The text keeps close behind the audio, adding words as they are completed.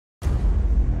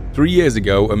3 years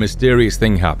ago, a mysterious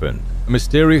thing happened. A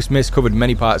mysterious mist covered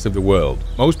many parts of the world.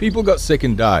 Most people got sick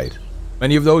and died.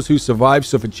 Many of those who survived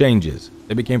suffered changes.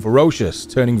 They became ferocious,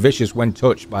 turning vicious when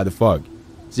touched by the fog,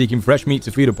 seeking fresh meat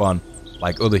to feed upon,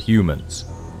 like other humans.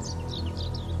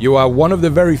 You are one of the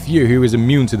very few who is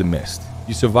immune to the mist.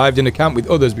 You survived in a camp with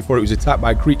others before it was attacked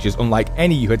by creatures unlike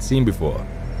any you had seen before.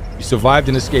 You survived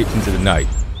and escaped into the night.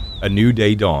 A new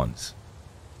day dawns.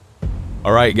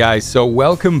 Alright guys, so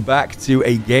welcome back to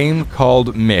a game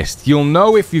called Myst. You'll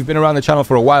know if you've been around the channel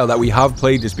for a while that we have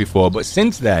played this before, but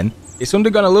since then, it's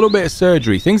undergone a little bit of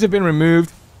surgery. Things have been removed,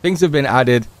 things have been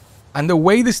added, and the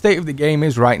way the state of the game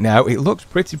is right now, it looks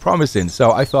pretty promising.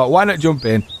 So I thought, why not jump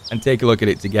in and take a look at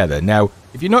it together? Now,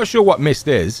 if you're not sure what Myst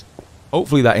is,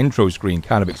 hopefully that intro screen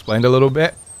kind of explained a little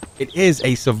bit. It is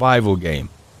a survival game,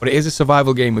 but it is a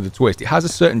survival game with a twist. It has a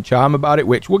certain charm about it,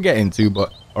 which we'll get into,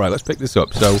 but alright, let's pick this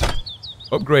up. So,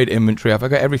 upgrade inventory. Have I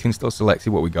got everything still selected?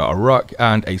 What we got? A rock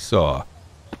and a saw.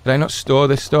 Did I not store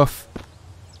this stuff?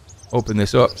 Open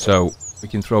this up so we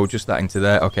can throw just that into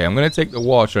there. Okay, I'm going to take the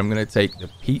water. I'm going to take the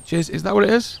peaches. Is that what it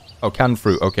is? Oh, canned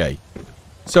fruit. Okay.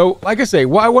 So, like I say,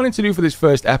 what I wanted to do for this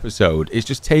first episode is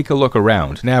just take a look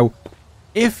around. Now,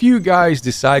 if you guys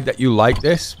decide that you like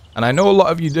this, and I know a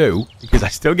lot of you do, because I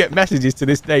still get messages to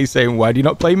this day saying, why do you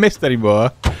not play Myst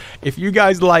anymore? If you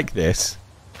guys like this,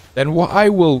 then what I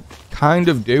will kind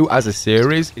of do as a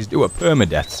series is do a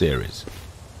permadeath series.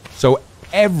 So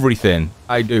everything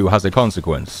I do has a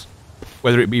consequence.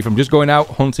 Whether it be from just going out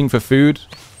hunting for food,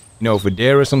 you know, for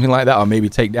deer or something like that, or maybe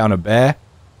take down a bear.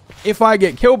 If I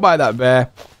get killed by that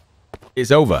bear,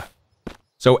 it's over.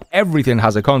 So everything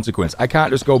has a consequence. I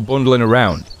can't just go bundling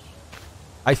around.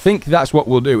 I think that's what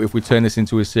we'll do if we turn this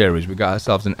into a series. We got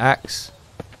ourselves an axe.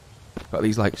 Got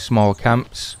these like small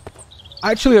camps.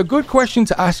 Actually, a good question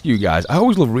to ask you guys. I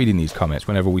always love reading these comments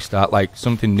whenever we start like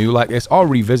something new like this or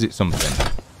revisit something.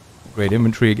 Great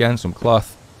inventory again, some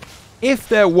cloth. If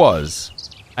there was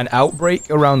an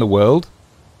outbreak around the world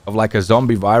of like a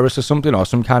zombie virus or something, or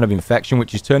some kind of infection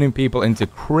which is turning people into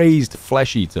crazed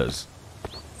flesh eaters,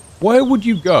 where would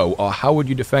you go, or how would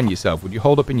you defend yourself? Would you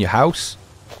hold up in your house?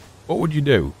 What would you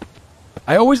do?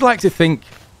 I always like to think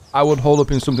I would hold up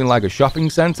in something like a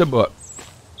shopping center, but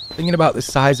thinking about the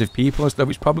size of people and stuff,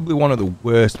 it's probably one of the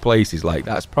worst places. Like,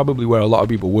 that's probably where a lot of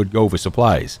people would go for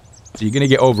supplies. So you're going to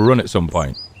get overrun at some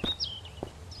point.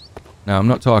 Now, I'm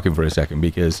not talking for a second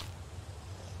because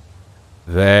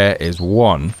there is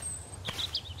one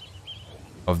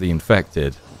of the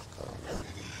infected.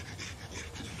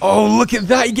 Oh, look at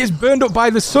that. He gets burned up by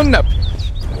the sun now.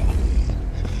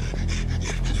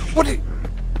 What?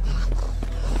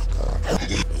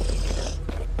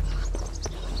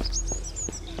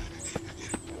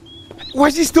 Why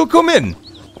is he still coming?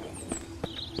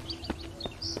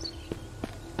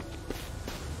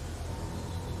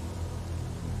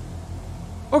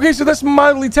 Okay, so that's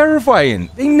mildly terrifying.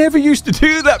 They never used to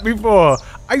do that before.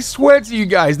 I swear to you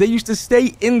guys, they used to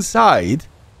stay inside.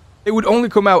 They would only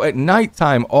come out at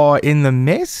nighttime or in the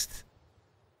mist.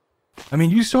 I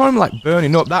mean, you saw him like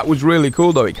burning up. That was really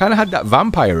cool though. It kind of had that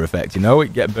vampire effect, you know?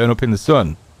 It get burned up in the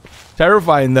sun.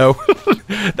 Terrifying though.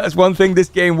 That's one thing this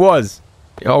game was.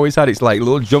 It always had its like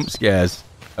little jump scares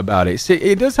about it. See,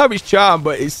 it does have its charm,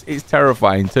 but it's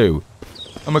terrifying too.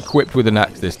 I'm equipped with an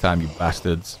axe this time, you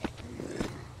bastards.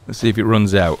 Let's see if it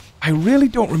runs out. I really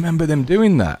don't remember them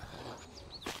doing that.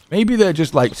 Maybe they're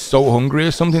just like so hungry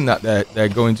or something that they're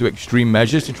going to extreme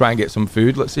measures to try and get some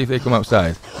food. Let's see if they come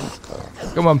outside.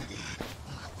 Come on.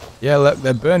 Yeah, look,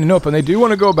 they're burning up and they do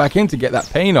want to go back in to get that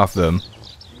pain off them.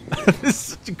 It's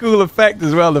such a cool effect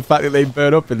as well, the fact that they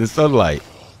burn up in the sunlight.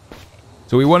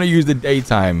 So we want to use the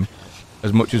daytime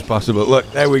as much as possible. Look,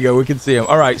 there we go. We can see them.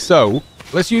 All right, so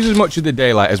let's use as much of the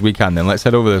daylight as we can then. Let's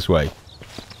head over this way.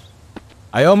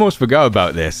 I almost forgot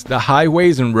about this. The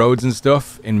highways and roads and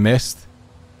stuff in Myst,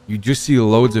 you just see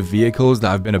loads of vehicles that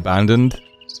have been abandoned.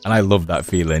 And I love that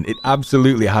feeling. It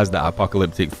absolutely has that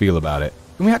apocalyptic feel about it.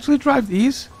 Can we actually drive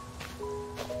these?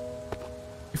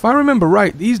 If I remember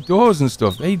right, these doors and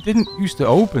stuff, they didn't used to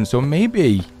open. So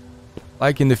maybe,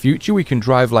 like in the future, we can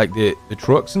drive like the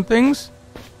trucks and things.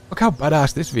 Look how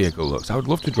badass this vehicle looks. I would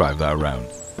love to drive that around.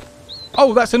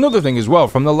 Oh, that's another thing as well.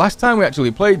 From the last time we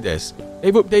actually played this,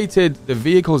 they've updated the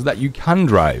vehicles that you can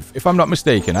drive, if I'm not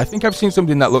mistaken. I think I've seen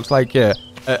something that looks like a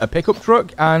pickup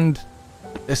truck, and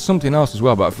there's something else as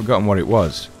well, but I've forgotten what it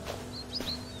was.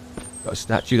 Got a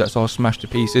statue that's all smashed to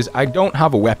pieces. I don't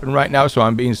have a weapon right now, so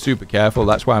I'm being super careful.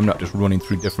 That's why I'm not just running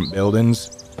through different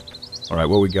buildings. All right,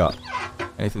 what we got?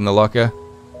 Anything in the locker?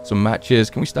 Some matches.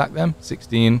 Can we stack them?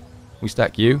 16. Can we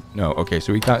stack you? No. Okay,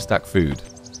 so we can't stack food.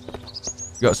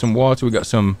 We got some water. We got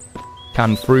some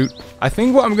canned fruit. I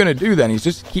think what I'm going to do then is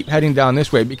just keep heading down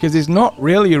this way, because there's not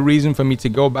really a reason for me to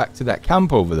go back to that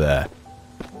camp over there.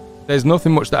 There's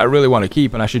nothing much that I really want to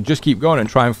keep, and I should just keep going and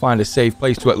try and find a safe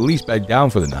place to at least bed down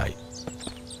for the night.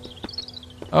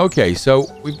 Okay, so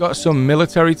we've got some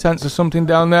military tents or something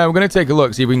down there. We're going to take a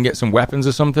look, see if we can get some weapons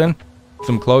or something.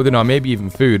 Some clothing or maybe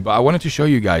even food, but I wanted to show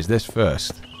you guys this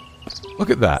first. Look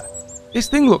at that. This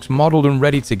thing looks modeled and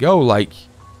ready to go, like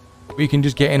we can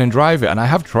just get in and drive it, and I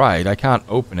have tried. I can't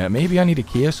open it. Maybe I need a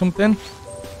key or something?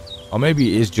 Or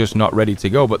maybe it is just not ready to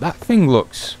go, but that thing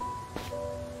looks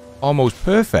almost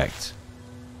perfect.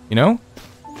 You know?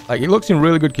 Like, it looks in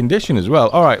really good condition as well.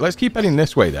 Alright, let's keep heading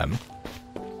this way then.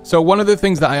 So one of the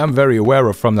things that I am very aware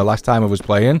of from the last time I was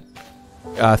playing,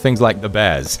 things like the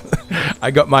bears. I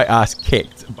got my ass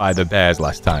kicked by the bears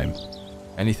last time.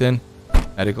 Anything?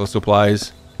 Medical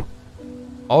supplies.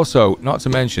 Also, not to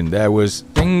mention, there was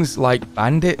things like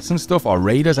bandits and stuff, or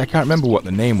raiders. I can't remember what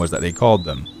the name was that they called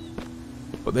them.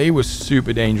 But they were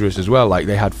super dangerous as well. Like,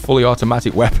 they had fully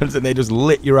automatic weapons and they just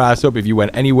lit your ass up if you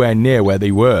went anywhere near where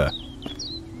they were.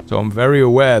 So I'm very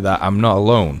aware that I'm not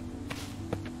alone.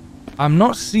 I'm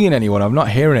not seeing anyone. I'm not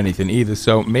hearing anything either.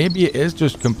 So maybe it is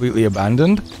just completely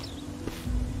abandoned.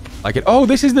 Like it. Oh,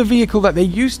 this is the vehicle that they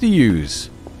used to use.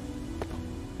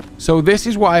 So this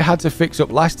is what I had to fix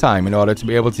up last time in order to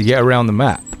be able to get around the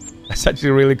map. That's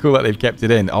actually really cool that they've kept it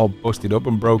in. All busted up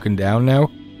and broken down now.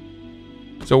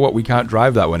 So what, we can't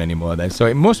drive that one anymore then. So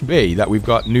it must be that we've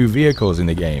got new vehicles in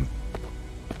the game.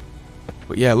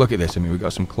 But yeah, look at this. I mean, we've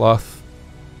got some cloth.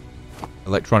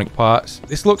 Electronic parts.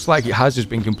 This looks like it has just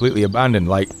been completely abandoned,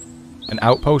 like an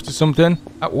outpost or something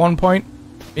at one point.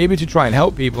 Maybe to try and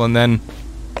help people, and then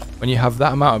when you have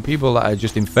that amount of people that are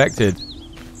just infected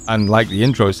and, like the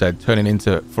intro said, turning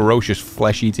into ferocious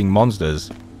flesh-eating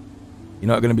monsters, you're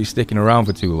not going to be sticking around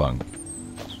for too long.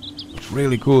 It's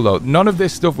really cool though. None of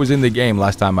this stuff was in the game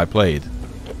last time I played.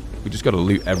 We just got to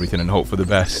loot everything and hope for the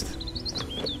best.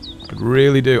 Could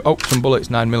really do. Oh, some bullets,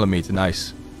 9mm,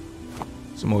 nice.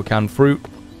 Some more canned fruit.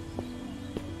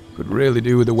 Could really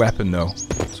do with a weapon though.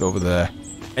 It's over there.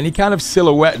 Any kind of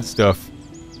silhouette and stuff,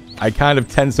 I kind of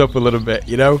tense up a little bit,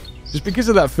 you know? Just because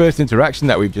of that first interaction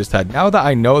that we've just had. Now that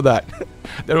I know that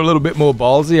they're a little bit more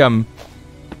ballsy, I'm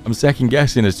second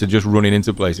guessing as to just running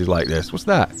into places like this. What's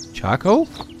that? Charcoal?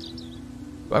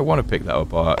 Do I want to pick that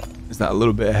up, or is that a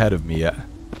little bit ahead of me yet?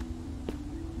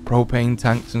 Propane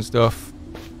tanks and stuff.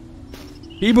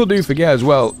 People do forget as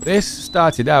well, this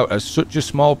started out as such a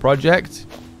small project.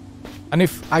 And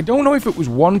I don't know if it was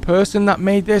one person that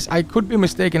made this. I could be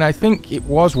mistaken. I think it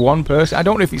was one person. I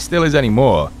don't know if it still is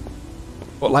anymore.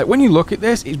 But like, when you look at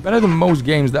this, it's better than most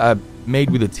games that are made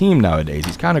with a team nowadays.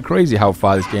 It's kind of crazy how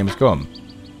far this game has come.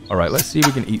 Alright, let's see if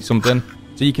we can eat something.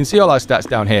 So you can see all our stats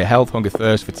down here. Health, hunger,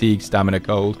 thirst, fatigue, stamina,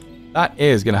 cold. That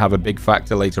is going to have a big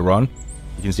factor later on.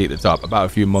 You can see at the top, about a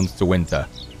few months to winter.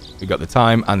 We got the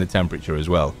time and the temperature as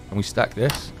well. Can we stack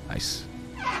this? Nice.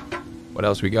 What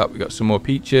else we got? We got some more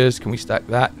peaches. Can we stack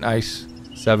that? Nice.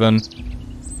 7.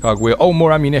 Cogwheel. Oh,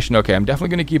 more ammunition. Okay, I'm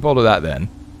definitely going to keep all of that then.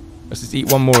 Let's just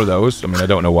eat one more of those. I mean, I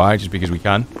don't know why, just because we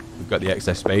can. We've got the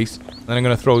excess space. And then I'm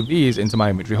going to throw these into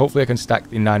my inventory. Hopefully I can stack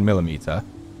the 9mm.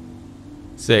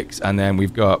 6. And then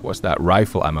we've got, what's that?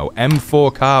 Rifle ammo.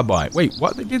 M4 carbine. Wait,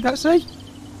 what did that say?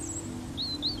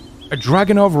 A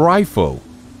Dragunov rifle.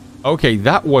 Okay,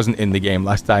 that wasn't in the game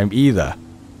last time either.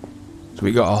 So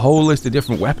we got a whole list of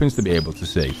different weapons to be able to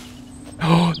see.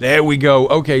 Oh, there we go.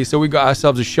 Okay, so we got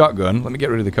ourselves a shotgun. Let me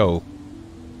get rid of the coal.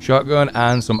 Shotgun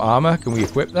and some armor. Can we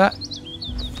equip that?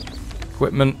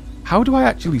 Equipment. How do I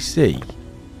actually see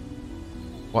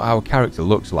what our character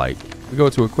looks like? We go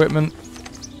to equipment.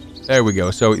 There we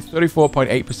go. So it's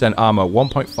 34.8% armor,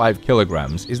 1.5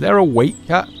 kilograms. Is there a weight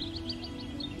cap?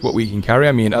 What we can carry?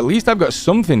 I mean, at least I've got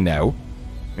something now.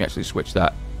 Let me actually switch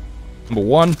that. Number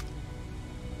 1.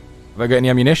 Have I got any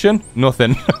ammunition?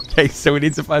 Nothing. Okay, so we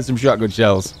need to find some shotgun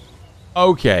shells.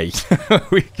 Okay,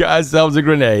 we got ourselves a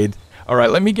grenade. Alright,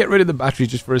 let me get rid of the batteries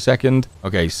just for a second.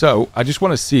 Okay, so I just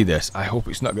want to see this. I hope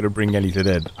it's not going to bring anything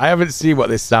in. I haven't seen what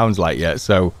this sounds like yet,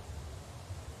 so...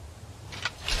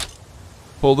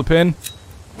 Pull the pin.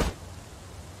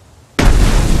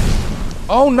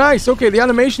 Oh, nice. Okay, the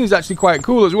animation is actually quite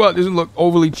cool as well. It doesn't look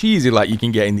overly cheesy like you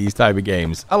can get in these type of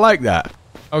games. I like that.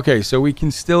 Okay, so we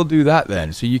can still do that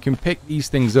then. So you can pick these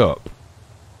things up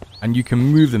and you can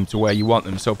move them to where you want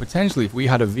them. So potentially if we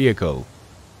had a vehicle,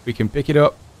 we can pick it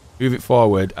up, move it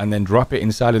forward, and then drop it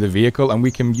inside of the vehicle, and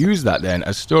we can use that then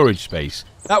as storage space.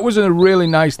 That was a really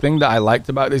nice thing that I liked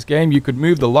about this game. You could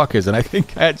move the lockers, and I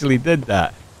think I actually did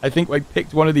that. I think I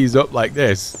picked one of these up like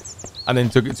this. and then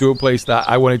took it to a place that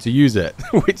I wanted to use it,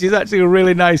 which is actually a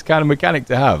really nice kind of mechanic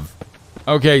to have.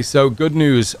 Okay, so good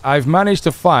news. I've managed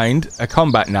to find a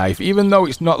combat knife, even though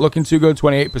it's not looking too good,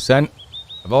 28%.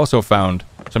 I've also found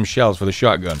some shells for the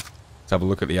shotgun. Let's have a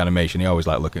look at the animation. I always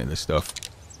like looking at this stuff.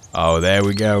 Oh, there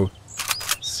we go.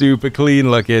 Super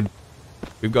clean looking.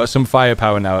 We've got some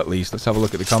firepower now at least. Let's have a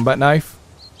look at the combat knife.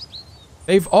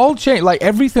 They've all changed. Like,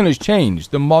 everything has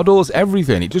changed. The models,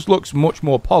 everything. It just looks much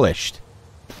more polished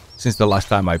since the last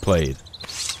time I played.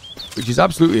 Which is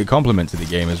absolutely a compliment to the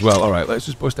game as well. Alright, let's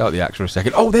just bust out the axe for a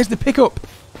second. Oh, there's the pickup!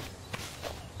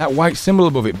 That white symbol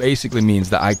above it basically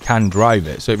means that I can drive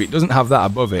it. So if it doesn't have that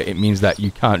above it, it means that you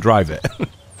can't drive it.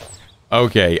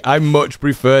 Okay, I much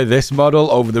prefer this model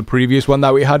over the previous one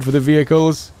that we had for the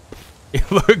vehicles. It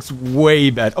looks way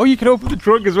better. Oh, you can open the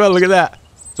trunk as well, look at that.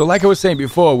 So like I was saying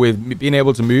before, with being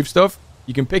able to move stuff,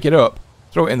 you can pick it up,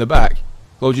 throw it in the back,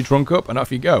 close your trunk up, and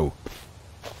off you go.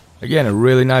 Again, a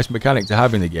really nice mechanic to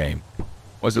have in the game.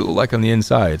 What does it look like on the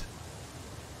inside?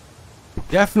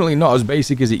 Definitely not as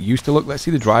basic as it used to look. Let's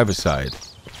see the driver's side.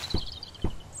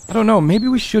 I don't know, maybe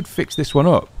we should fix this one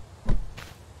up.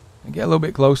 Get a little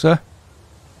bit closer.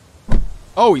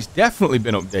 Oh, it's definitely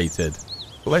been updated.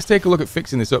 But let's take a look at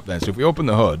fixing this up then. So if we open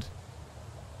the hood,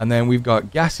 and then we've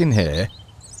got gas in here.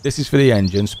 This is for the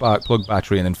engine, spark plug,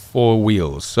 battery, and then 4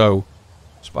 wheels. So,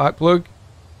 spark plug,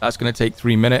 that's going to take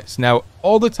 3 minutes. Now,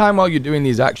 all the time while you're doing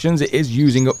these actions, it is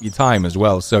using up your time as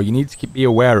well. So you need to be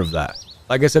aware of that.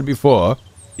 Like I said before,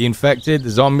 the infected, the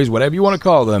zombies, whatever you want to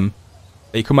call them,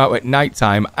 they come out at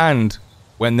nighttime and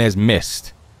when there's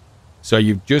mist. So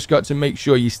you've just got to make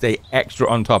sure you stay extra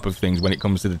on top of things when it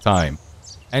comes to the time.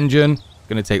 Engine, it's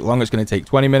going to take long. It's going to take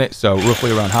 20 minutes, so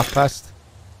roughly around 1/2 past.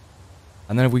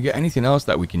 And then if we get anything else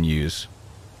that we can use,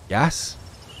 gas,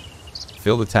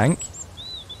 fill the tank.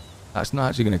 That's not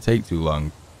actually going to take too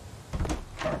long.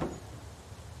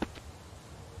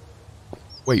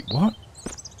 Wait, what?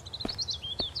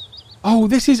 Oh,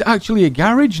 this is actually a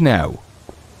garage now.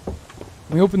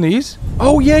 Can we open these?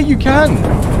 Oh, yeah, you can.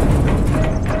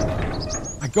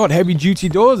 I got heavy-duty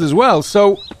doors as well.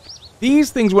 So,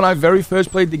 these things, when I very first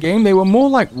played the game, they were more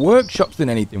like workshops than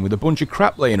anything, with a bunch of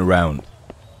crap laying around.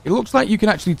 It looks like you can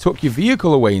actually tuck your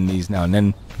vehicle away in these now and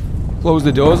then close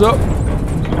the doors up.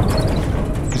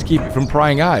 Just keep it from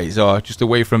prying eyes or just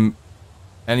away from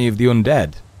any of the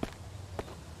undead.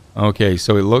 Okay,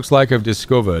 so it looks like I've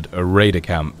discovered a raider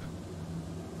camp.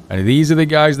 And these are the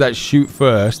guys that shoot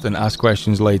first and ask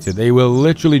questions later. They will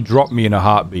literally drop me in a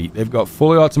heartbeat. They've got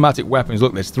fully automatic weapons.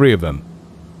 Look, there's 3 of them.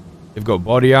 They've got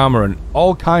body armor and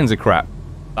all kinds of crap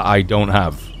that I don't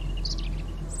have.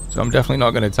 So I'm definitely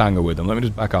not going to tangle with them. Let me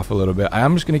just back off a little bit. I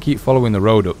am just going to keep following the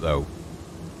road up, though.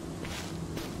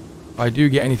 If I do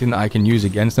get anything that I can use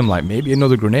against them, like maybe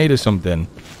another grenade or something,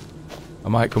 I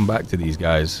might come back to these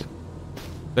guys.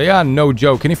 They are no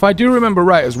joke. And if I do remember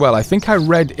right as well, I think I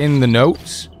read in the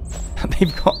notes that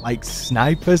they've got, like,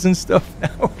 snipers and stuff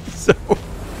now. So,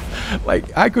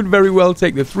 like, I could very well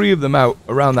take the 3 of them out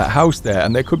around that house there,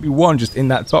 and there could be one just in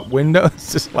that top window.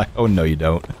 It's just like, oh, no, you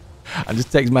don't. And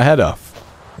just takes my head off.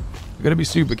 I've got to be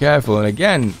super careful. And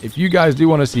again, if you guys do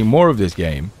want to see more of this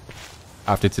game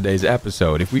after today's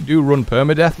episode, if we do run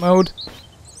permadeath mode,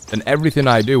 then everything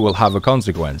I do will have a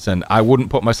consequence, and I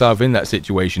wouldn't put myself in that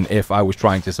situation if I was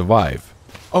trying to survive.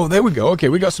 Oh, there we go. Okay,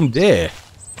 we got some deer.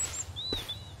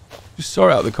 Just saw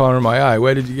it out the corner of my eye.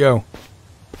 Where did you go?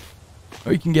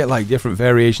 Oh, you can get, like, different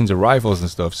variations of rifles and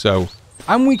stuff, so...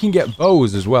 And we can get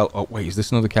bows as well. Oh, wait, is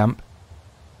this another camp?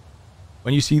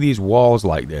 When you see these walls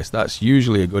like this, that's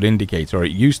usually a good indicator, or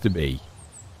it used to be,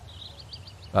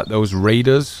 that those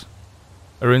raiders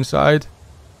are inside.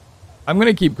 I'm going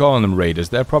to keep calling them raiders.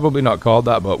 They're probably not called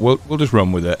that, but we'll just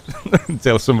run with it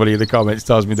until somebody in the comments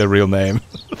tells me their real name.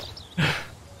 I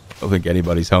don't think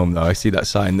anybody's home, though. I see that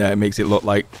sign there. It makes it look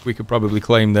like we could probably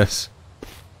claim this.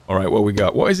 All right, what we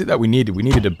got? What is it that we needed? We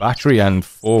needed a battery and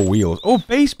 4 wheels. Oh,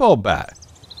 baseball bat.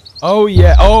 Oh,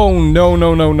 yeah. Oh, no,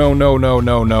 no, no, no, no, no,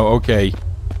 no, no. Okay.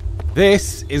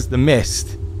 This is the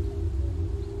mist.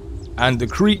 And the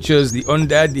creatures, the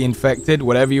undead, the infected,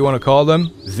 whatever you want to call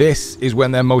them, this is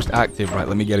when they're most active. Right,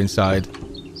 let me get inside.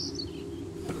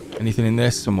 Anything in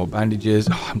this? Some more bandages.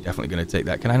 Oh, I'm definitely going to take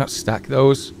that. Can I not stack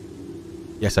those?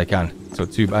 Yes, I can. So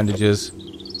 2 bandages.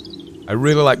 I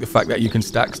really like the fact that you can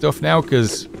stack stuff now,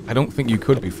 because I don't think you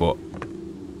could before.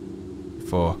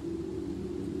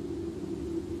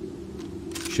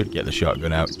 Should get the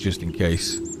shotgun out, just in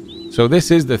case. So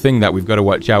this is the thing that we've got to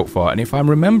watch out for. And if I'm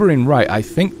remembering right, I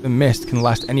think the mist can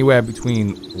last anywhere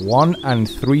between 1 and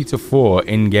 3 to 4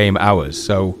 in-game hours.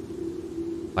 So,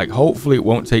 like, hopefully it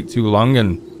won't take too long.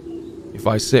 And if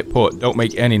I sit put, don't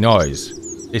make any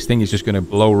noise, this thing is just going to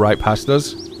blow right past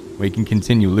us. We can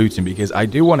continue looting, because I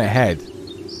do want to head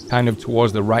kind of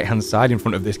towards the right-hand side in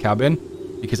front of this cabin,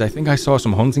 because I think I saw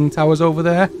some hunting towers over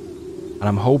there, and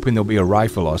I'm hoping there'll be a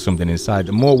rifle or something inside.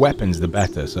 The more weapons, the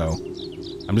better, so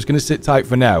I'm just going to sit tight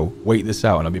for now, wait this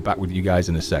out, and I'll be back with you guys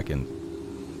in a second.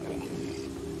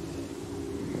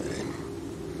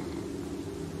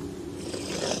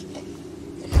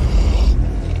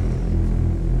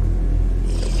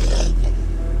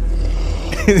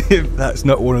 If that's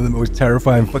not one of the most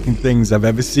terrifying fucking things I've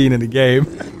ever seen in a game,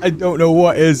 I don't know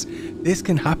what is. This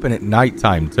can happen at night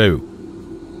time too.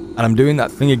 And I'm doing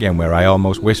that thing again where I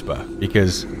almost whisper,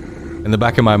 because in the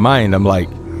back of my mind I'm like,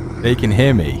 they can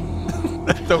hear me.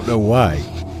 I don't know why.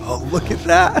 Oh, look at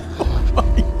that. Oh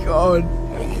my god.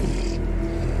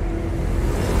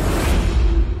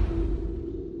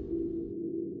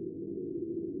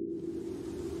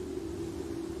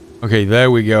 Okay, there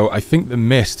we go. I think the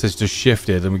mist has just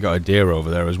shifted and we got a deer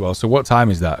over there as well. So what time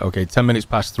is that? Okay, 10 minutes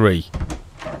past 3.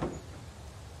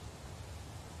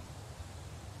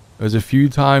 There's a few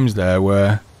times there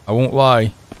where, I won't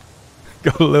lie,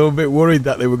 got a little bit worried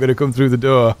that they were going to come through the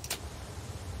door.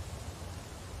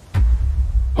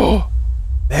 Oh,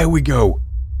 there we go.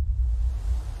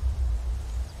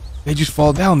 They just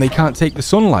fall down. They can't take the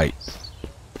sunlight.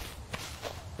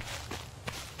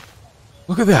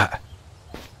 Look at that.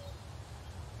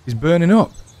 He's burning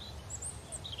up.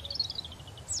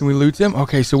 Can we loot him?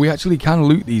 Okay, so we actually can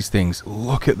loot these things.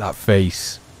 Look at that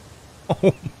face.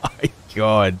 Oh my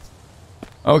god.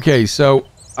 Okay, so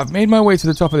I've made my way to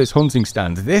the top of this hunting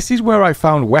stand. This is where I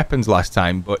found weapons last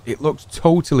time, but it looks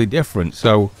totally different.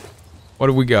 So, what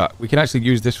have we got? We can actually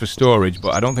use this for storage,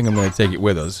 but I don't think I'm going to take it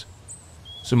with us.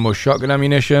 Some more shotgun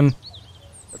ammunition.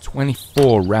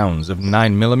 24 rounds of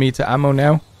 9mm ammo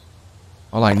now.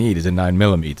 All I need is a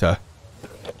 9mm.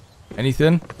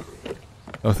 Anything?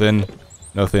 Nothing.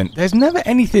 Nothing. There's never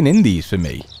anything in these for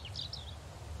me.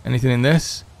 Anything in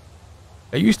this?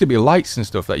 There used to be lights and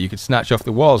stuff that you could snatch off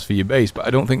the walls for your base, but I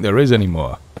don't think there is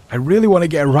anymore. I really want to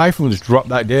get a rifle and just drop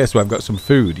that deer so I've got some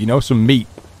food, you know, some meat.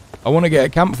 I want to get a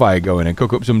campfire going and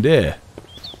cook up some deer.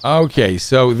 Okay,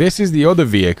 so this is the other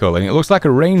vehicle, and it looks like a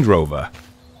Range Rover.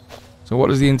 So what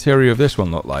does the interior of this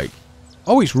one look like?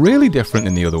 Oh, it's really different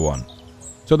than the other one.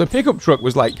 So the pickup truck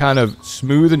was like kind of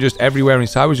smooth and just everywhere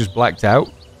inside was just blacked out.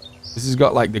 This has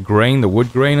got like the grain, the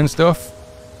wood grain and stuff.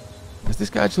 Has this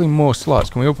got actually more slots?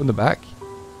 Can we open the back?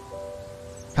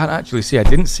 Can't actually see. I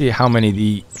didn't see how many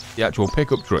the actual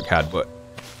pickup truck had, but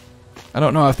I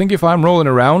don't know. I think if I'm rolling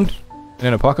around in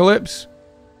an apocalypse,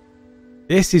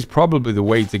 this is probably the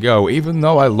way to go. Even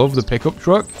though I love the pickup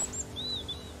truck,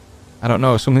 I don't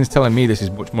know. Something's telling me this is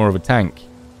much more of a tank.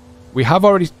 We have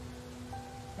already...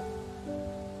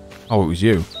 Oh, it was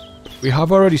you. We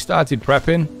have already started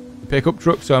prepping the pickup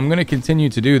truck, so I'm going to continue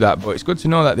to do that, but it's good to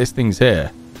know that this thing's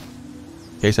here.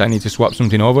 In case I need to swap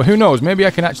something over. Who knows? Maybe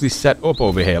I can actually set up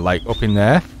over here, like up in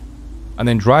there, and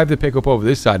then drive the pickup over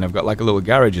this side, and I've got like a little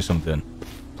garage or something.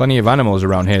 Plenty of animals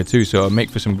around here too, so it'll make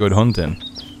for some good hunting.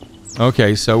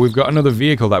 Okay, so we've got another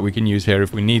vehicle that we can use here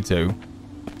if we need to.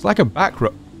 It's like a back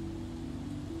road.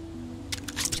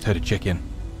 Just heard a chicken.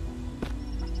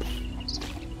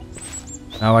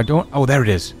 Now I don't... Oh, there it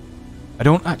is. I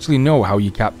don't actually know how you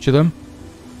capture them.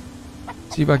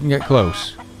 Let's see if I can get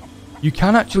close. You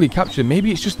can actually capture them.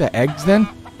 Maybe it's just their eggs then?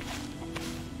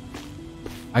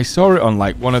 I saw it on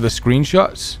like one of the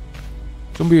screenshots.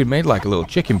 Somebody had made like a little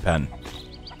chicken pen.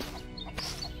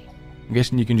 I'm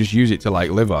guessing you can just use it to like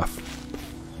live off.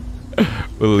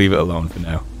 We'll leave it alone for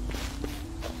now.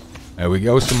 There we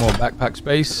go. Some more backpack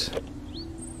space.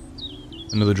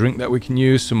 Another drink that we can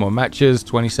use. Some more matches.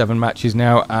 27 matches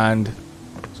now. And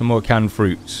some more canned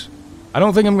fruits. I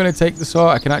don't think I'm going to take the saw.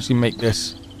 I can actually make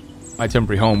this my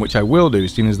temporary home, which I will do,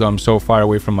 seeing as though I'm so far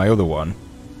away from my other one.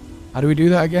 How do we do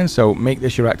that again? So, make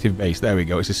this your active base. There we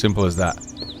go. It's as simple as that.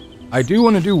 I do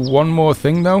want to do one more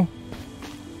thing, though.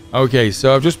 Okay,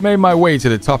 so I've just made my way to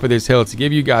the top of this hill to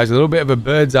give you guys a little bit of a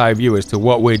bird's eye view as to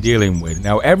what we're dealing with.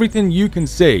 Now, everything you can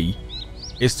see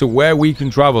is to where we can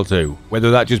travel to,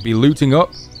 whether that just be looting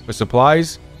up for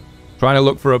supplies, trying to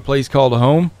look for a place called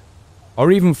home,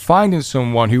 or even finding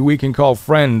someone who we can call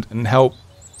friend and help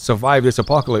survive this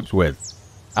apocalypse with.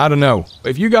 I don't know, but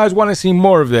if you guys want to see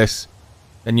more of this,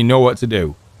 then you know what to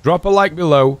do. Drop a like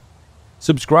below,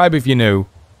 subscribe if you're new,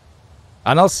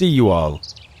 and I'll see you all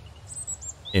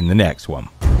in the next one.